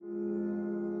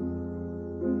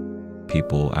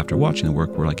people, after watching the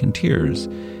work, were like in tears.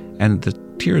 And the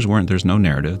tears there's no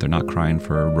narrative. They're not crying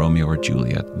for Romeo or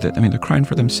Juliet. They're crying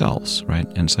for themselves, right?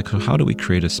 And it's like, how do we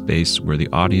create a space where the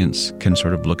audience can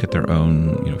sort of look at their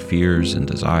own, fears and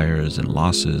desires and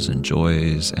losses and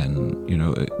joys and,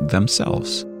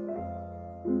 themselves?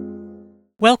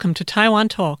 Welcome to Taiwan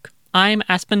Talk. I'm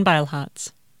Aspen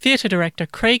Beilharz. Theatre director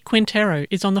Craig Quintero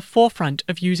is on the forefront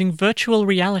of using virtual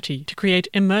reality to create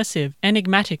immersive,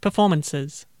 enigmatic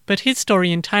performances. But his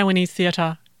story in Taiwanese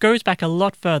theatre goes back a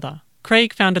lot further.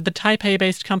 Craig founded the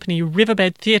Taipei-based company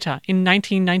Riverbed Theatre in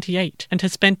 1998 and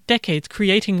has spent decades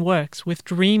creating works with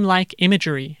dreamlike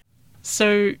imagery.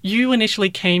 So you initially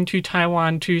came to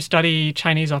Taiwan to study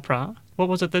Chinese opera. What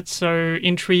was it that so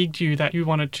intrigued you that you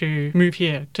wanted to move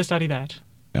here to study that?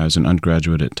 I was an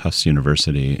undergraduate at Tufts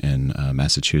University in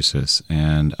Massachusetts,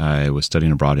 and I was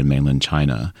studying abroad in mainland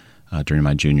China during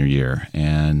my junior year.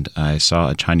 And I saw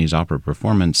a Chinese opera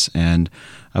performance, and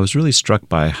I was really struck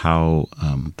by how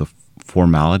the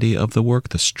formality of the work,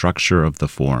 the structure of the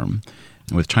form.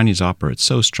 And with Chinese opera, it's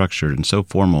so structured and so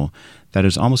formal that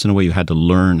it's almost in a way you had to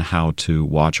learn how to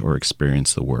watch or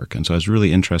experience the work. And so I was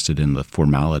really interested in the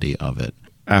formality of it.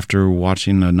 After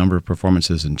watching a number of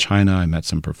performances in China, I met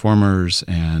some performers,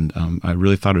 and I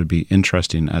really thought it would be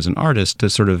interesting as an artist to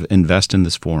sort of invest in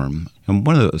this form. And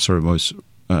one of the sort of most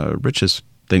richest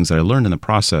things that I learned in the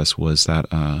process was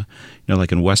that,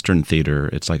 like in Western theater,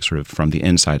 it's like sort of from the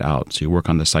inside out. So you work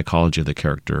on the psychology of the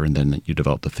character, and then you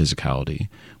develop the physicality.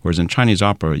 Whereas in Chinese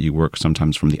opera, you work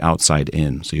sometimes from the outside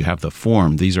in. So you have the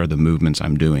form. These are the movements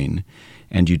I'm doing.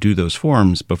 And you do those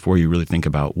forms before you really think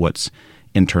about what's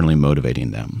internally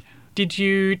motivating them. Did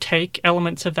you take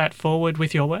elements of that forward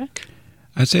with your work?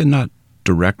 I'd say not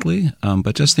directly,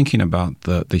 but just thinking about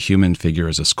the human figure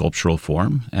as a sculptural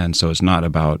form. And so it's not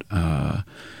about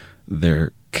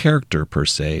their character per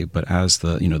se, but as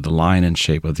the line and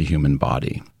shape of the human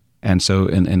body. And so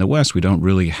in the West, we don't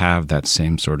really have that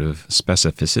same sort of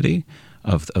specificity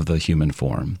of the human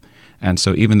form. And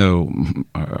so even though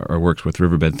our works with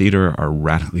Riverbed Theatre are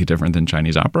radically different than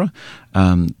Chinese opera,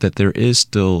 that there is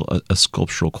still a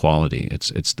sculptural quality.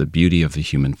 It's the beauty of the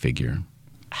human figure.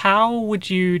 How would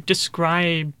you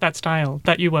describe that style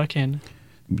that you work in?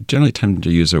 We generally tend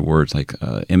to use words like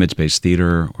image-based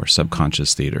theater or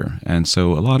subconscious theater. And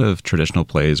so a lot of traditional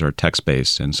plays are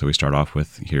text-based. And so we start off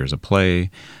with, here's a play.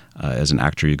 As an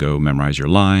actor, you go memorize your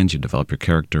lines, you develop your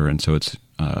character. And so it's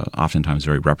oftentimes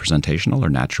very representational or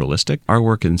naturalistic. Our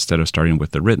work, instead of starting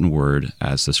with the written word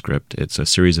as the script, it's a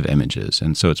series of images.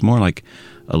 And so it's more like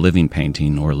a living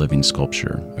painting or a living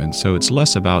sculpture. And so it's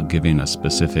less about giving a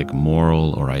specific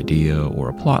moral or idea or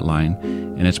a plot line,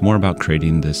 and it's more about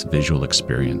creating this visual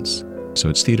experience. So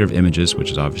it's theater of images, which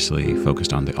is obviously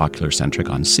focused on the ocular-centric,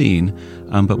 on seeing,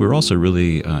 but we're also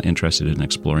really interested in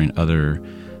exploring other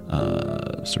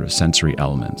sort of sensory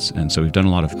elements. And so we've done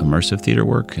a lot of immersive theater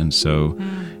work. And so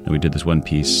we did this one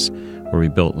piece where we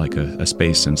built like a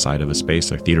space inside of a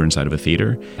space, like theater inside of a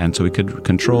theater. And so we could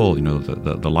control,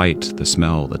 the light, the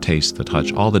smell, the taste, the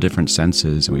touch, all the different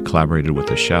senses. And we collaborated with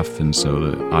the chef. And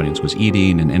so the audience was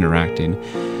eating and interacting.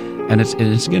 And it's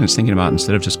thinking about,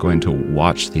 instead of just going to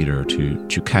watch theater,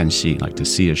 to 看戏, like to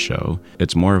see a show,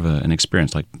 it's more of an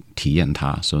experience, like 体验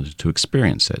它, so to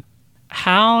experience it.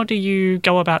 How do you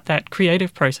go about that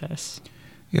creative process?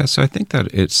 Yeah, so I think that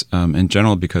it's, in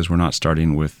general, because we're not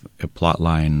starting with a plot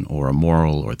line or a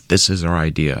moral or this is our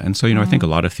idea. And so, I think a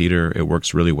lot of theater, it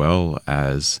works really well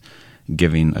as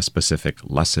giving a specific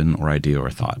lesson or idea or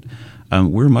thought.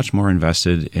 We're much more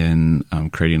invested in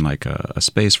creating like a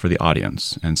space for the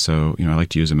audience. And so, I like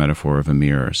to use a metaphor of a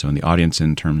mirror. So in the audience,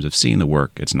 in terms of seeing the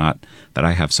work, it's not that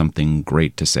I have something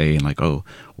great to say and like,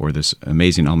 or this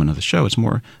amazing element of the show. It's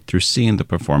more through seeing the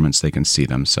performance, they can see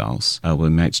themselves. We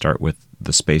might start with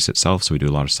the space itself. So we do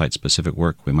a lot of site-specific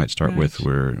work. We might start with,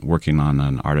 we're working on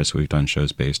an artist. We've done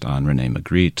shows based on René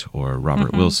Magritte or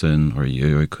Robert Wilson or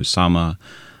Yayoi Kusama.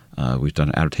 We've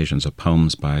done adaptations of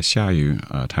poems by Xia Yu,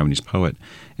 a Taiwanese poet.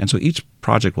 And so each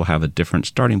project will have a different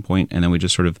starting point, and then we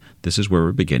just sort of, this is where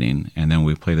we're beginning, and then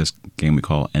we play this game we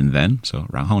call and then, so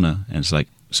然后呢, and it's like,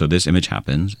 so this image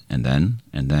happens, and then,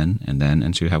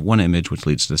 and so you have one image which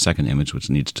leads to the second image, which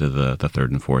leads to the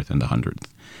third and fourth and the 100th.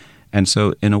 And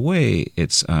so in a way,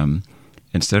 it's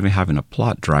instead of having a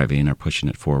plot driving or pushing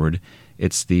it forward,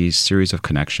 it's these series of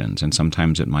connections, and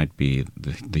sometimes it might be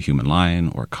the human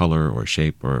line or color or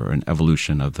shape or an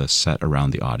evolution of the set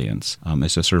around the audience.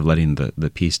 It's just sort of letting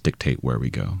the piece dictate where we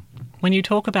go. When you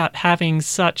talk about having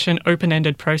such an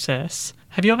open-ended process,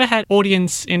 have you ever had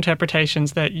audience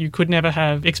interpretations that you could never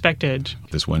have expected?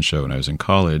 This one show when I was in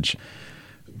college,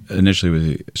 initially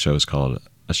the show was called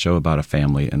a show about a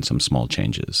family and some small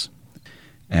changes.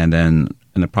 And then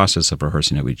in the process of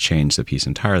rehearsing it, we changed the piece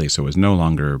entirely. So it was no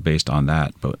longer based on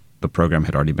that, but the program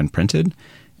had already been printed.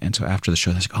 And so after the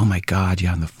show, they're like, oh my God,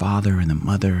 yeah, and the father and the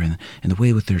mother and the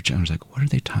way with their child. I was like, what are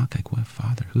they talking? Like, what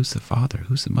father? Who's the father?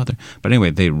 Who's the mother? But anyway,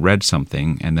 they read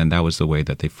something, and then that was the way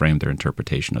that they framed their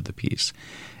interpretation of the piece.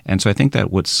 And so I think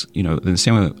that what's, in the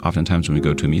same way, oftentimes when we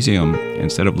go to a museum,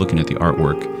 instead of looking at the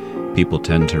artwork, people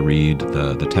tend to read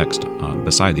the text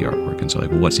beside the artwork. And so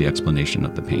like, well, what's the explanation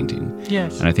of the painting?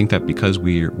 Yes. And I think that because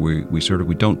we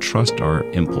don't trust our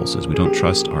impulses, we don't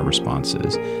trust our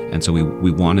responses. And so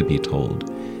we want to be told.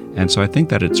 And so I think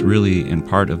that it's really, in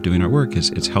part of doing our work,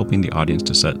 it's helping the audience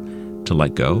to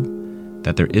let go,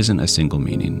 that there isn't a single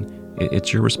meaning.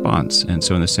 It's your response. And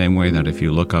so in the same way that if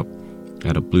you look up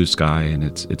at a blue sky and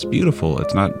it's beautiful,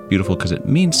 it's not beautiful because it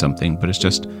means something, but it's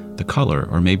just the color.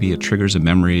 Or maybe it triggers a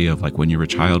memory of like when you were a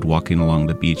child walking along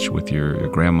the beach with your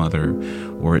grandmother,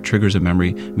 or it triggers a memory.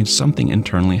 I mean, something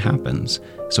internally happens.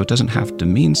 So it doesn't have to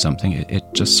mean something. It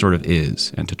just sort of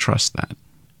is, and to trust that.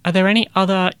 Are there any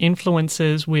other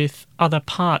influences with other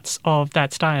parts of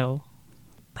that style?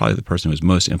 Probably the person who was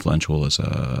most influential is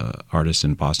an artist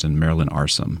in Boston, Marilyn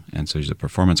Arsom. And so she's a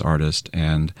performance artist.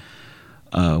 And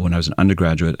when I was an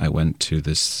undergraduate, I went to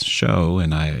this show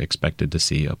and I expected to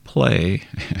see a play,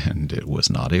 and it was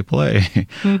not a play.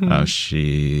 Mm-hmm.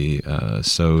 She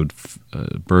sewed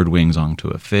bird wings onto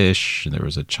a fish. There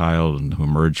was a child who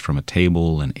emerged from a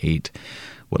table and ate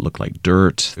what looked like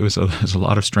dirt. It was a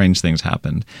lot of strange things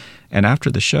happened. And after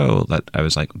the show, I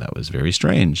was like, that was very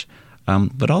strange.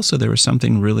 But also there was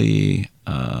something really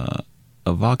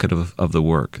evocative of the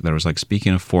work. That was like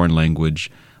speaking a foreign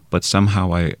language, but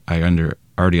somehow I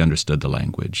already understood the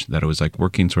language. That it was like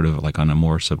working sort of like on a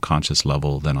more subconscious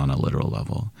level than on a literal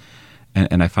level.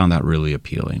 And I found that really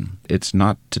appealing. It's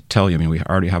not to tell you, I mean, we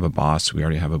already have a boss, we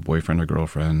already have a boyfriend or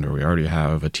girlfriend, or we already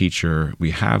have a teacher.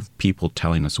 We have people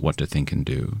telling us what to think and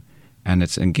do. And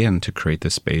it's, again, to create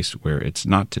this space where it's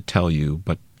not to tell you,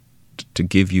 but to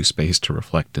give you space to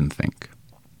reflect and think.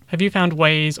 Have you found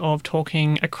ways of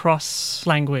talking across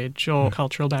language or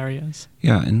cultural barriers?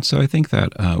 Yeah, and so I think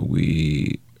that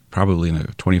we probably in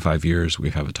 25 years, we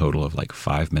have a total of like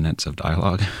 5 minutes of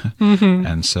dialogue. Mm-hmm.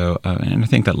 And so, and I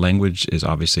think that language is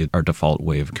obviously our default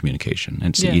way of communication.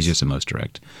 And it's the easiest and most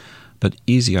direct. But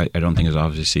easy, I don't think is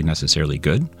obviously necessarily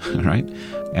good, right?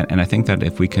 And I think that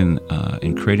if we can,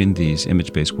 in creating these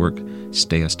image-based work,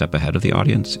 stay a step ahead of the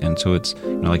audience. And so it's,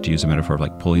 I like to use a metaphor of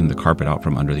like pulling the carpet out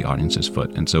from under the audience's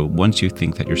foot. And so once you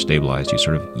think that you're stabilized, you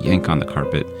sort of yank on the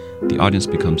carpet, the audience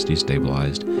becomes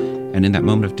destabilized. And in that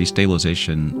moment of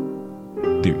destabilization,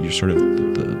 you're sort of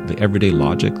the everyday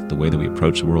logic, the way that we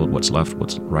approach the world, what's left,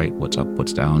 what's right, what's up,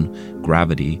 what's down,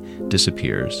 gravity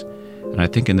disappears. And I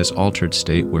think in this altered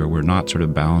state where we're not sort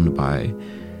of bound by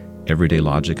everyday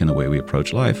logic and the way we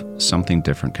approach life, something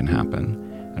different can happen.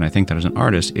 And I think that as an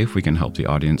artist, if we can help the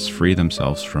audience free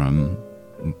themselves from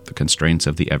the constraints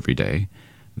of the everyday,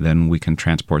 then we can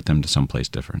transport them to someplace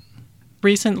different.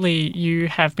 Recently, you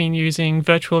have been using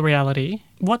virtual reality.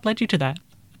 What led you to that?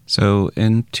 So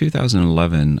in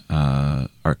 2011,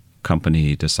 our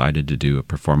company decided to do a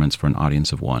performance for an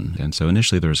audience of one. And so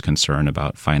initially there was concern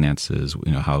about finances,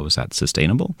 how was that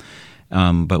sustainable?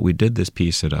 But we did this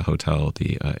piece at a hotel,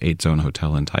 the 8-Zone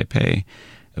Hotel in Taipei.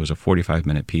 It was a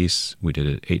 45-minute piece. We did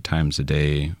it 8 times a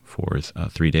day for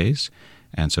 3 days.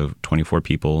 And so 24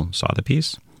 people saw the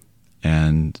piece.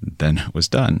 And then it was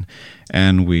done.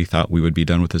 And we thought we would be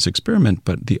done with this experiment,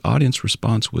 but the audience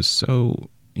response was so,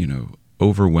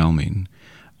 overwhelming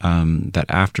that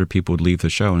after people would leave the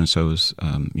show, and so it was,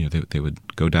 they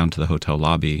would go down to the hotel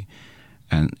lobby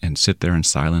and sit there in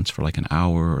silence for like an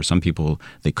hour, or some people,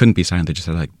 they couldn't be silent. They just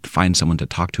had to like find someone to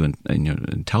talk to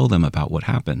and tell them about what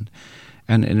happened.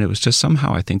 And it was just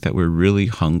somehow, I think that we're really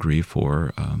hungry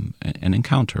for an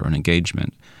encounter, an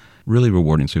engagement. Really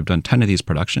rewarding. So we've done 10 of these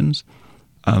productions,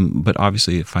 but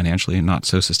obviously financially not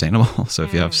so sustainable. So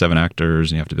if you have 7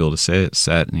 actors and you have to build a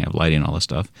set and you have lighting and all this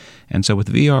stuff. And so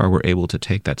with VR, we're able to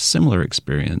take that similar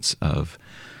experience of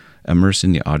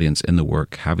immersing the audience in the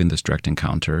work, having this direct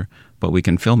encounter, but we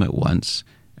can film it once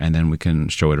and then we can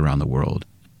show it around the world.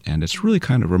 And it's really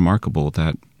kind of remarkable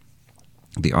that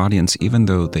the audience, even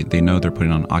though they know they're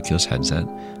putting on an Oculus headset,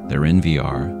 they're in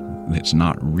VR, it's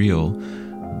not real,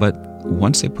 but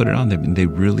once they put it on, they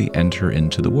really enter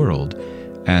into the world.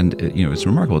 And, it's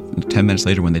remarkable. 10 minutes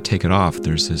later, when they take it off,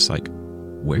 there's this like,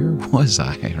 where was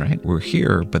I, right? We're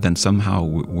here, but then somehow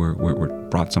we're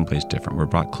brought someplace different. We're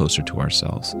brought closer to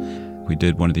ourselves. We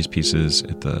did one of these pieces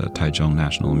at the Taichung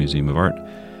National Museum of Art,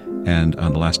 And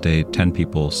on the last day, 10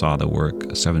 people saw the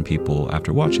work. 7 people,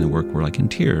 after watching the work, were like in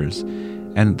tears.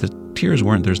 And the tears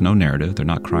weren't, there's no narrative. They're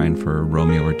not crying for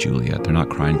Romeo or Juliet. They're not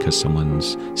crying because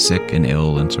someone's sick and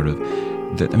ill and sort of,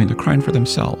 they're crying for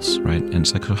themselves, right? And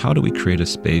it's like, so how do we create a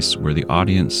space where the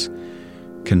audience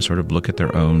can sort of look at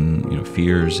their own,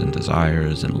 fears and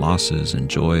desires and losses and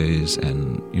joys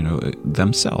and,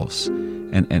 themselves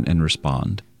and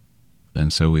respond?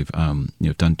 And so we've,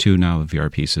 done 2 now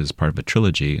VR pieces, part of a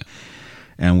trilogy.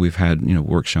 And we've had,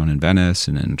 work shown in Venice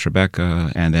and in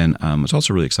Tribeca. And then what's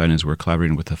also really exciting is we're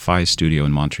collaborating with the Phi Studio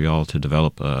in Montreal to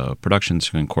develop productions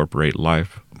to incorporate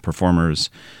live performers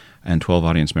and 12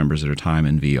 audience members at a time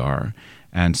in VR.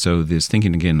 And so there's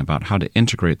thinking again about how to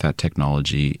integrate that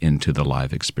technology into the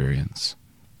live experience.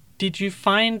 Did you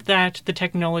find that the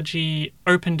technology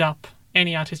opened up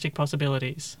any artistic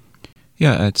possibilities?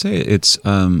 Yeah, I'd say it's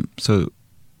so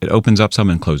it opens up some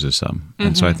and closes some.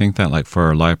 And so I think that like for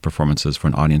our live performances for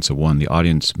an audience of 1, the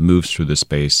audience moves through the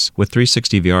space. With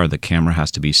 360 VR, the camera has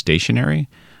to be stationary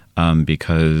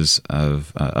because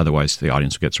of otherwise the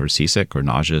audience will get sort of seasick or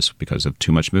nauseous because of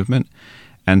too much movement.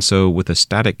 And so with a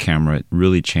static camera, it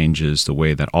really changes the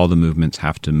way that all the movements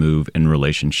have to move in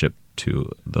relationship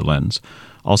to the lens.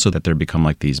 Also that there become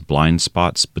like these blind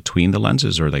spots between the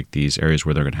lenses or like these areas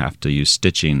where they're going to have to use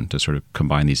stitching to sort of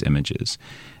combine these images.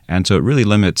 And so it really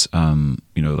limits,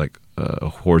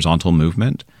 horizontal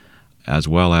movement as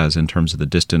well as in terms of the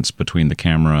distance between the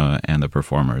camera and the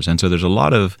performers. And so there's a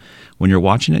lot of, when you're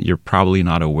watching it, you're probably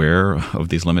not aware of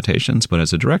these limitations. But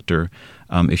as a director,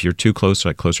 if you're too close,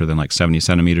 like closer than like 70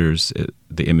 centimeters,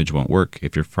 the image won't work.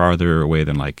 If you're farther away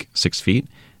than like 6 feet,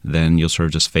 then you'll sort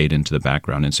of just fade into the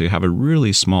background. And so you have a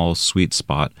really small sweet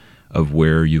spot of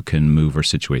where you can move or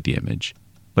situate the image.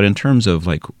 But in terms of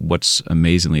like what's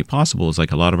amazingly possible is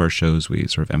like a lot of our shows, we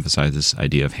sort of emphasize this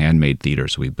idea of handmade theater.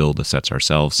 So we build the sets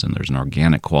ourselves and there's an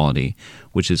organic quality,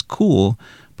 which is cool.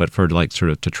 But for like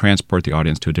sort of to transport the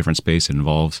audience to a different space, it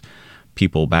involves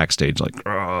people backstage like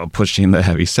pushing the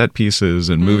heavy set pieces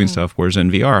and moving stuff. Whereas in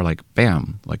VR, like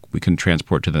bam, like we can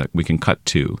transport we can cut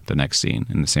to the next scene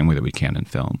in the same way that we can in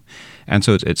film. And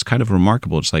so it's kind of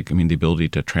remarkable. It's like, the ability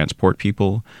to transport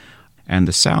people. And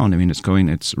the sound,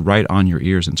 it's right on your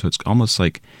ears. And so it's almost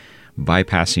like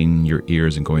bypassing your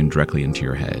ears and going directly into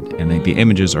your head. And like the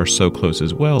images are so close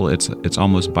as well, it's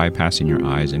almost bypassing your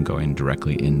eyes and going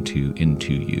directly into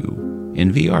you.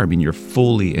 In VR, you're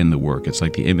fully in the work. It's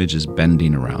like the image is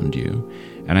bending around you.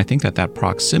 And I think that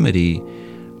proximity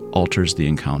alters the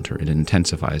encounter. It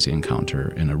intensifies the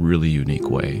encounter in a really unique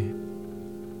way.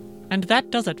 And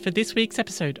that does it for this week's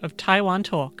episode of Taiwan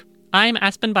Talk. I'm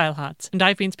Aspen Beilharz, and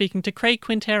I've been speaking to Craig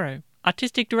Quintero,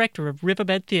 Artistic Director of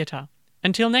Riverbed Theatre.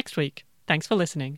 Until next week, thanks for listening.